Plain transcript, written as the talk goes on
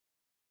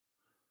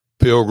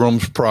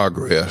Pilgrim's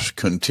Progress,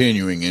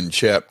 continuing in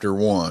Chapter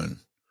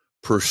 1,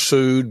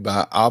 pursued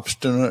by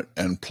obstinate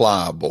and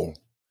pliable.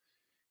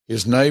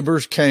 His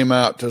neighbors came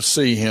out to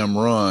see him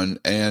run,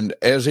 and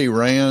as he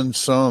ran,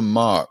 some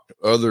mocked,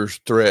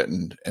 others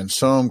threatened, and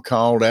some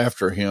called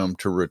after him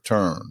to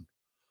return.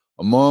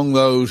 Among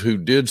those who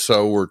did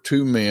so were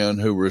two men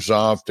who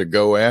resolved to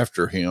go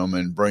after him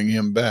and bring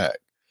him back.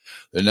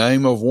 The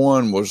name of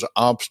one was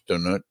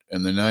Obstinate,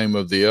 and the name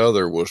of the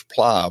other was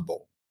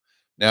Pliable.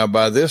 Now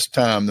by this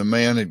time the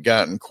man had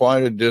gotten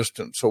quite a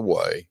distance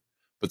away,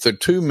 but the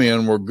two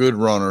men were good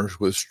runners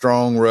with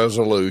strong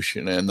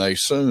resolution, and they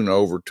soon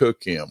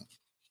overtook him.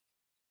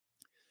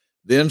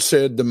 Then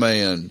said the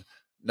man,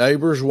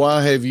 "Neighbors,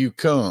 why have you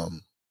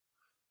come?"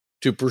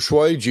 "To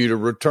persuade you to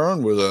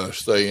return with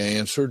us," they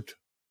answered.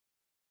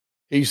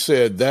 He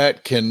said,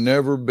 "That can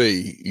never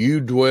be. You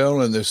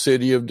dwell in the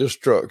city of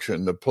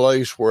destruction, the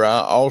place where I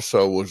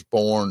also was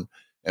born,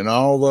 and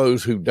all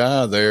those who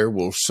die there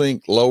will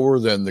sink lower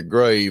than the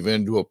grave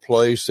into a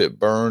place that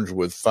burns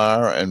with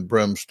fire and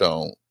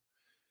brimstone.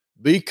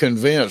 Be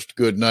convinced,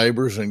 good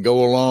neighbors, and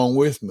go along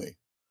with me."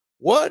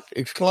 "What?"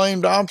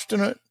 exclaimed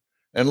Obstinate,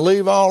 "and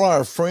leave all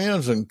our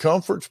friends and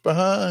comforts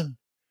behind?"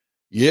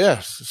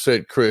 "Yes,"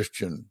 said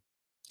Christian,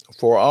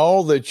 "for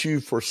all that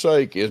you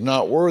forsake is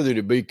not worthy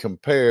to be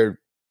compared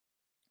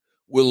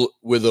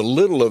with a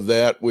little of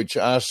that which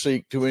I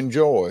seek to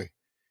enjoy.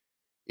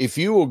 If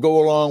you will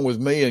go along with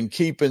me and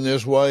keep in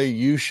this way,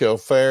 you shall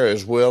fare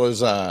as well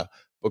as I,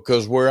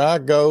 because where I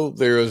go,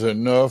 there is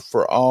enough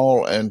for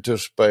all and to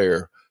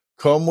spare.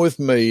 Come with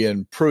me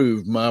and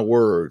prove my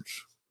words."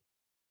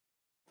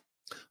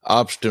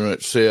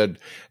 Obstinate said,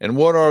 "And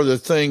what are the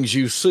things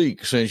you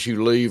seek, since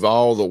you leave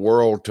all the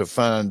world to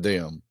find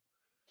them?"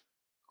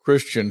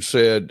 Christian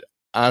said,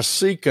 "I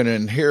seek an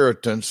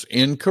inheritance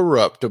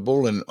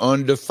incorruptible and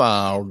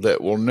undefiled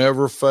that will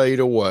never fade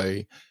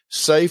away,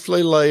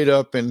 safely laid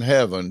up in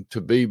heaven to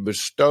be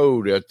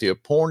bestowed at the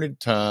appointed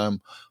time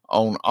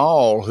on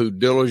all who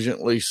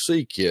diligently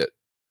seek it.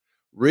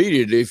 Read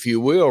it, if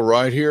you will,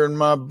 right here in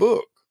my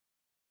book."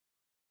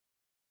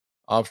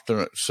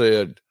 Obstinate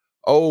said,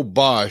 "Oh,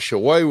 bosh,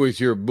 away with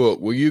your book.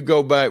 Will you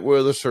go back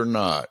with us or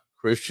not?"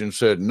 Christian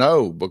said,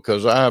 "No,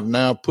 because I have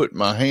now put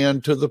my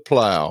hand to the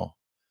plow."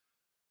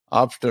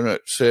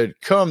 Obstinate said,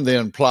 "Come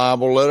then,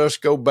 Pliable, let us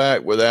go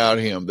back without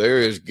him. There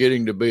is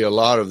getting to be a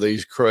lot of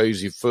these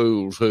crazy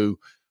fools who,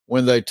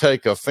 when they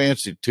take a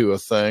fancy to a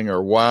thing,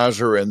 are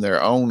wiser in their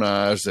own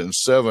eyes than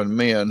 7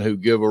 men who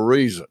give a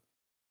reason."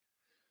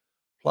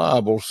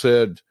 Pliable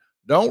said,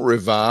 "Don't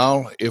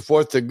revile. If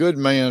what the good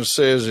man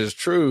says is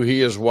true,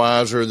 he is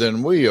wiser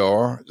than we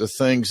are. The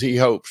things he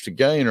hopes to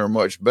gain are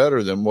much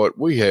better than what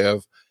we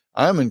have.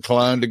 I'm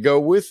inclined to go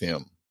with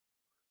him."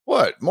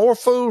 "What, more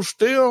fools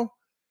still?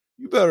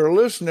 You better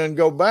listen and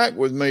go back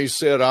with me,"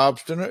 said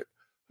Obstinate.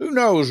 "Who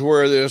knows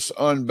where this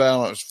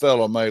unbalanced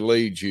fellow may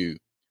lead you?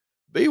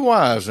 Be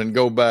wise and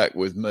go back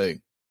with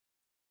me."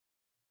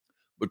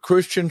 But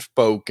Christian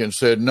spoke and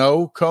said,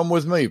 "No, come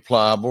with me,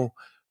 Pliable.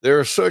 There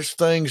are such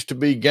things to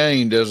be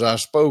gained as I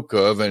spoke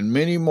of, and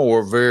many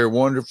more very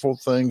wonderful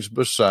things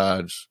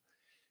besides.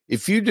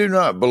 If you do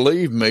not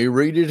believe me,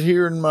 read it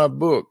here in my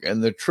book,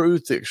 and the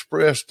truth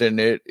expressed in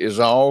it is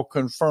all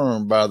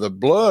confirmed by the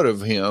blood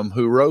of him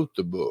who wrote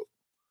the book."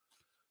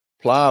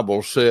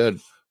 Pliable said,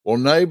 "Well,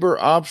 neighbor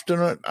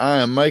Obstinate, I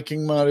am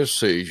making my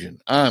decision.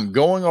 I am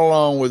going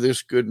along with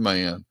this good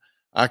man.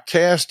 I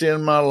cast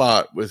in my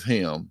lot with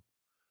him.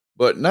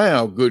 But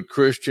now, good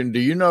Christian,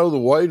 do you know the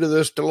way to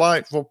this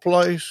delightful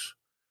place?"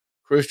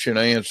 Christian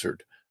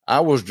answered, "I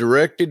was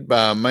directed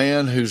by a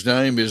man whose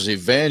name is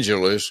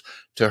Evangelist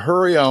to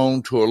hurry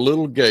on to a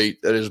little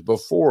gate that is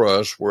before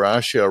us, where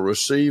I shall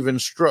receive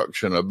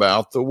instruction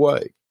about the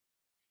way."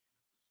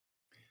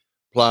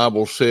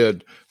 Pliable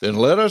said, "Then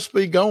let us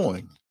be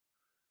going."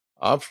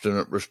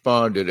 Obstinate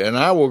responded, "And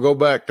I will go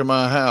back to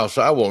my house.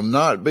 I will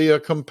not be a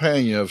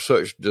companion of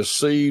such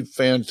deceived,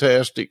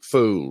 fantastic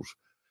fools."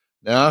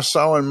 Now I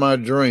saw in my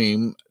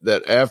dream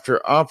that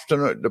after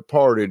Obstinate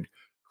departed,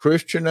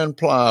 Christian and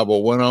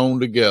Pliable went on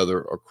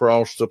together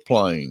across the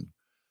plain.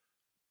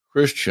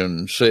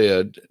 Christian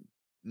said,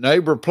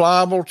 "Neighbor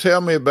Pliable,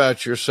 tell me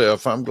about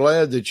yourself. I'm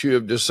glad that you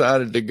have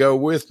decided to go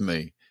with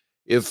me.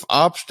 If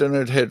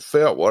Obstinate had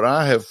felt what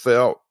I have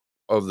felt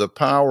of the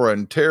power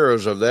and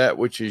terrors of that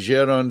which is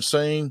yet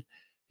unseen,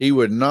 he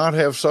would not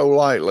have so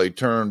lightly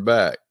turned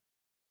back."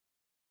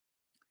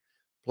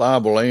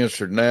 Pliable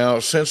answered, "Now,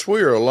 since we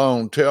are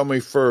alone, tell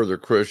me further,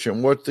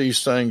 Christian, what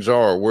these things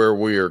are, where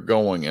we are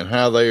going, and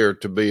how they are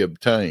to be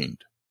obtained."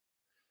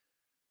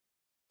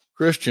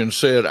 Christian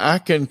said, "I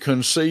can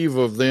conceive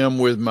of them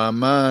with my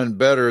mind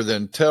better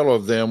than tell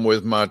of them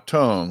with my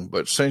tongue,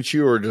 but since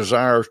you are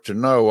desirous to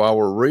know, I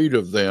will read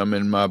of them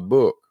in my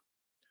book."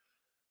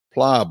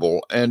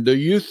 Pliable, "And do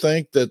you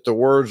think that the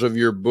words of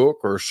your book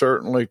are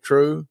certainly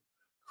true?"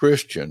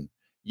 Christian,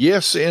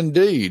 "Yes,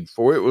 indeed,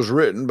 for it was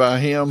written by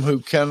him who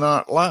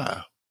cannot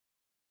lie."